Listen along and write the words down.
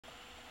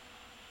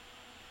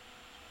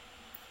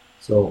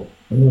So,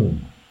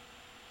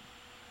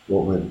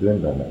 what we're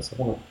doing right now is,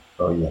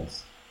 oh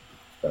yes,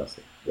 that's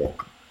it, yeah.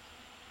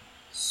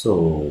 So,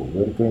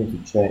 we're going to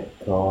check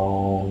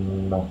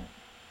on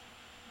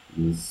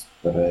these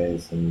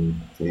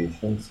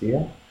presentations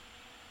here.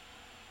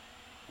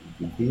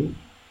 PPT.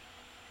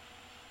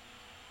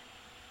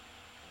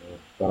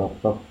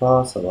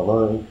 Let's have a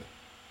look.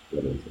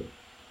 What is it?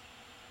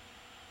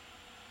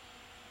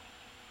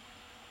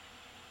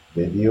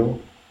 Video.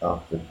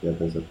 After that,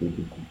 there's a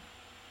PPT.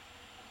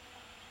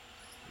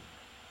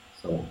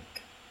 So,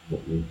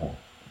 what we have.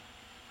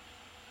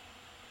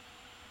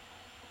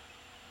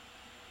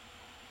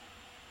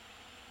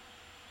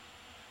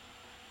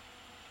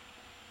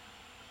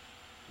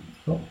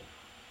 So,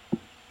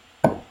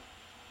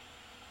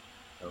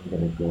 I'm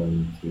going to go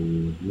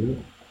into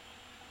view.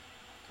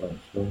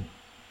 Actually,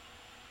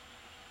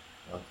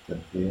 after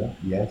here,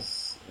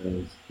 yes,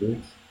 is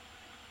good.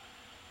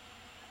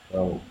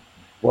 Well,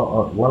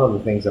 one of the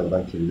things I would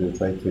actually do,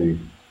 try to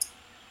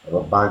have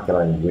a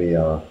background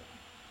where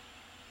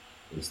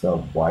it's not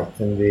white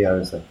in there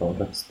as a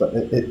contrast, but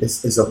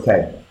it's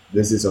okay.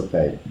 This is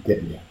okay.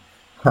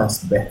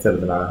 That's better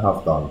than I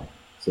have done,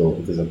 so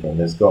it is okay.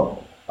 And it's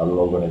got a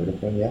logo and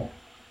everything. Yeah,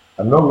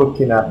 I'm not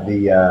looking at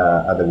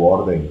the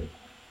wording,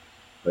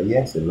 but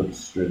yes, it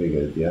looks really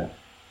good. Yeah.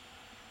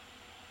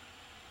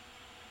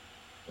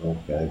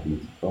 Okay,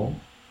 beautiful.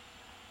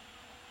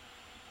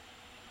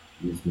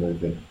 Just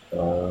move it.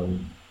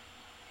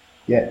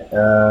 Yeah.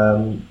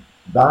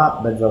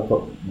 That means I've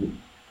got.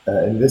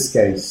 In this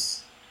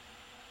case,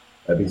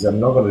 because I'm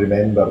not going to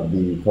remember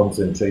the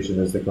concentration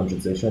as the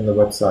concentration on the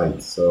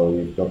website, so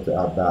you've got to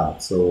add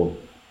that. So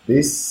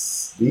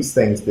these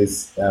things, it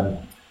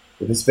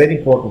is very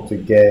important to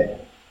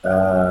get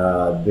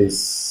the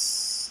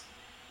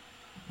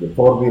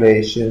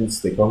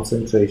formulations, the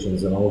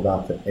concentrations, and all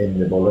that in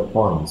the bullet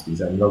points,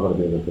 because I'm not going to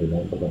be able to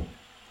remember them.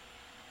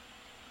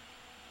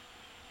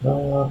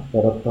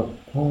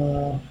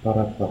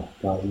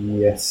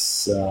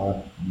 Yes,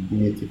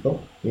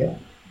 beautiful. Yeah,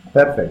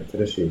 perfect,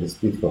 Rashid. It's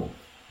beautiful.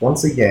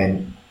 Once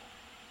again,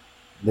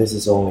 this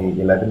is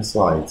only 11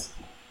 slides.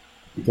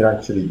 You can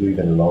actually do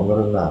even longer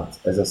than that.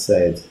 As I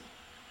said,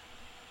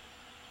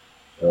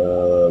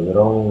 we're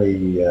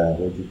only,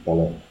 what do you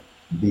call it?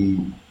 The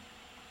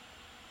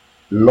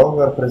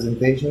longer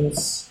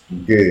presentations,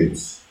 good.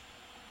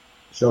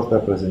 Shorter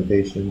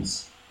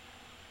presentations,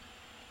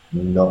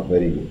 not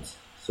very good.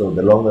 So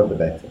the longer the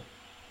better.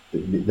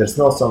 There's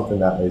not something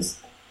that is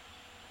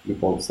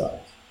both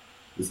sides.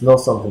 It's not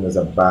something as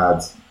a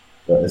bad,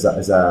 too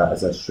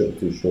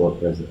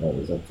short, as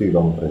a too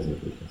long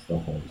presentation. It's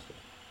not only short.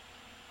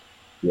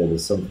 Yeah,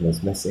 there's something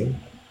that's missing.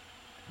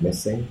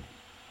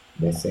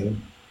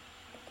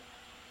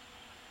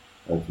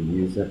 How to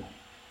use it.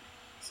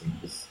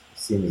 It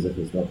seems as if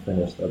it's not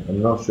finished.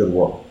 I'm not sure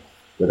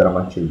whether I'm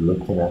actually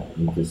looking at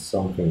into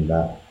something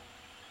that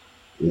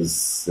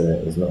is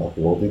not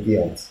uploaded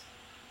yet.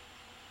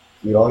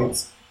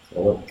 Keloids, so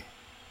look.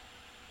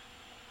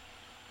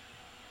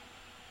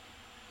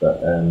 But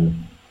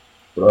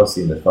for us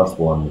in the first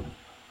one,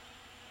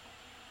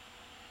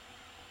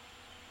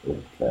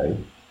 okay.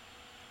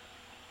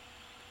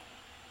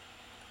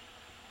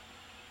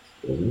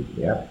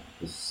 Yeah,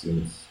 this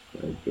seems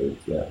very good.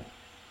 Yeah,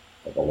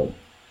 have a look.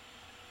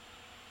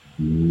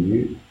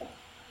 View.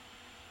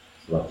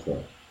 So that's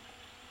right.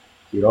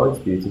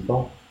 Keloids,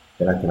 beautiful.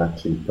 Then I can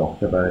actually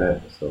talk about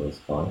it, so it's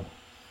fine.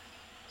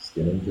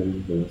 Skin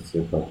injury,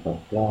 blah, blah,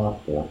 blah,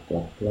 blah,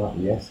 blah, blah.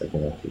 Yes, I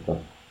can actually talk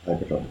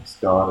hypertrophic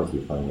scar as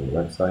you find on the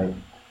website.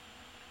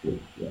 Good,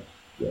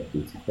 yeah,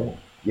 beautiful.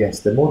 Yes,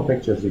 the more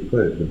pictures you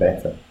put, the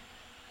better.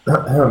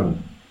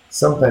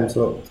 Sometimes,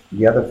 look,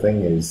 the other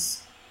thing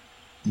is,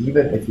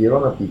 even if you're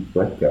on a peak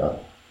quicker,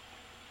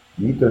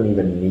 you don't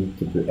even need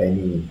to put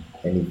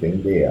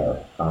anything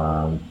there.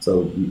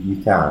 So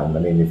you can. I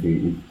mean, if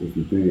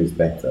you do, is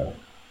better.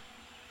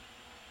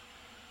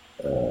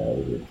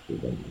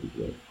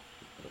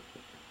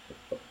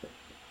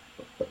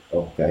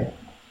 Okay.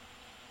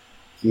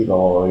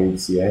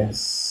 Keloids,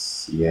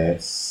 yes.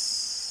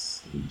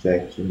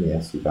 Injection,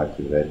 yes. You've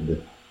actually read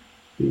the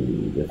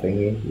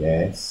thingy,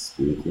 yes.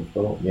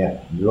 Beautiful. Yeah,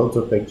 lots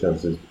of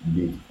pictures is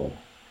beautiful.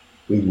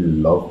 We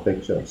love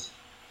pictures.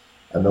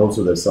 And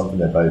also, there's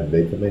something about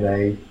vitamin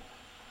A.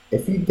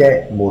 If you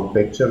get more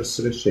pictures,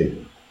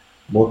 Rishi,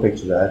 more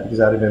pictures, because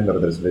I remember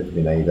there's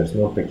vitamin A, there's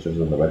more pictures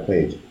on the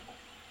webpage.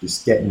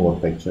 Just get more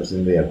pictures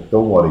in there.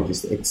 Don't worry,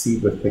 just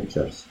exceed with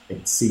pictures.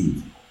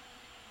 Exceed.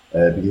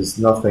 Because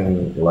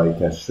nothing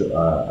like a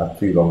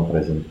too long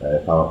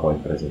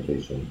PowerPoint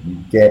presentation. You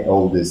get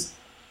all these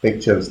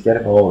pictures, get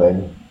them all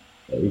in.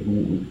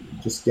 You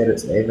just get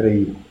it.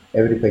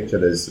 Every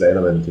picture is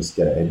relevant. Just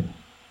get it in.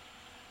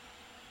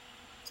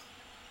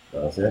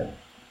 That's it.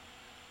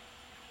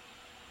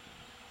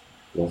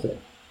 Was it?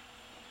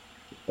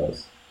 It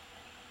does.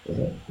 Does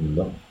it?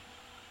 No.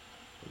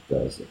 It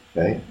does.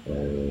 Okay.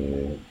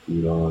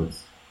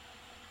 Keloids.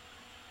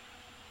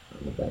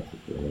 And the back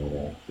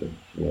of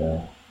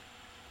yeah.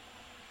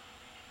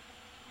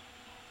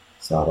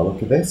 So have a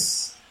look at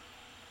this.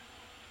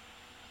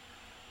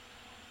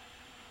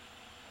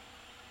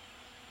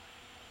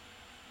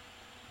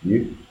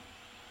 View.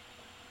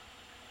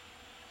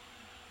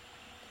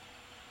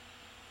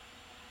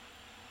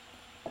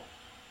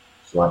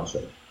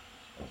 Slideshow.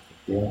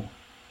 Yeah.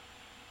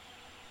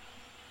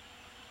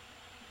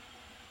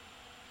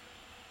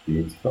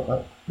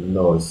 Beautiful.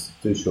 No, it's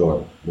too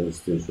short. It's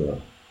too short.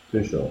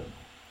 Too short.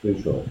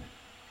 Too short.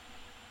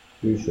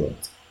 Too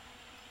short.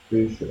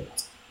 Too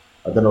short.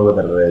 I don't know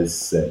whether it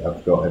is,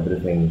 I've got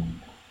everything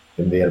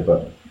in there,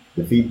 but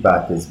the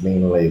feedback is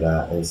mainly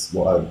that is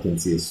what I can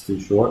see is too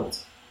short.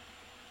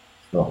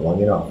 It's not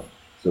long enough.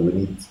 So we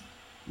need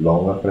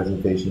longer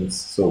presentations.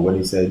 So what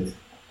he said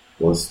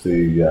was to,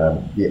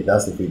 yeah,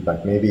 that's the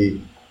feedback.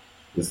 Maybe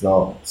it's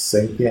not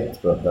synced yet,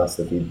 but that's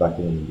the feedback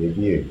he can give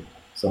you.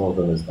 Some of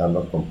them are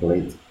not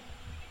complete.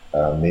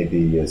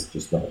 Maybe it's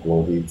just not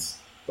uploaded,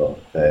 but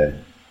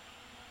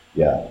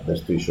yeah, they're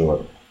too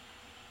short.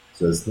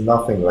 So it's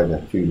nothing like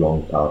a too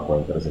long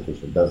PowerPoint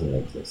presentation. It doesn't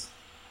exist.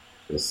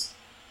 It's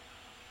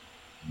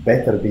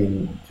better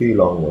being too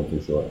long than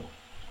too short.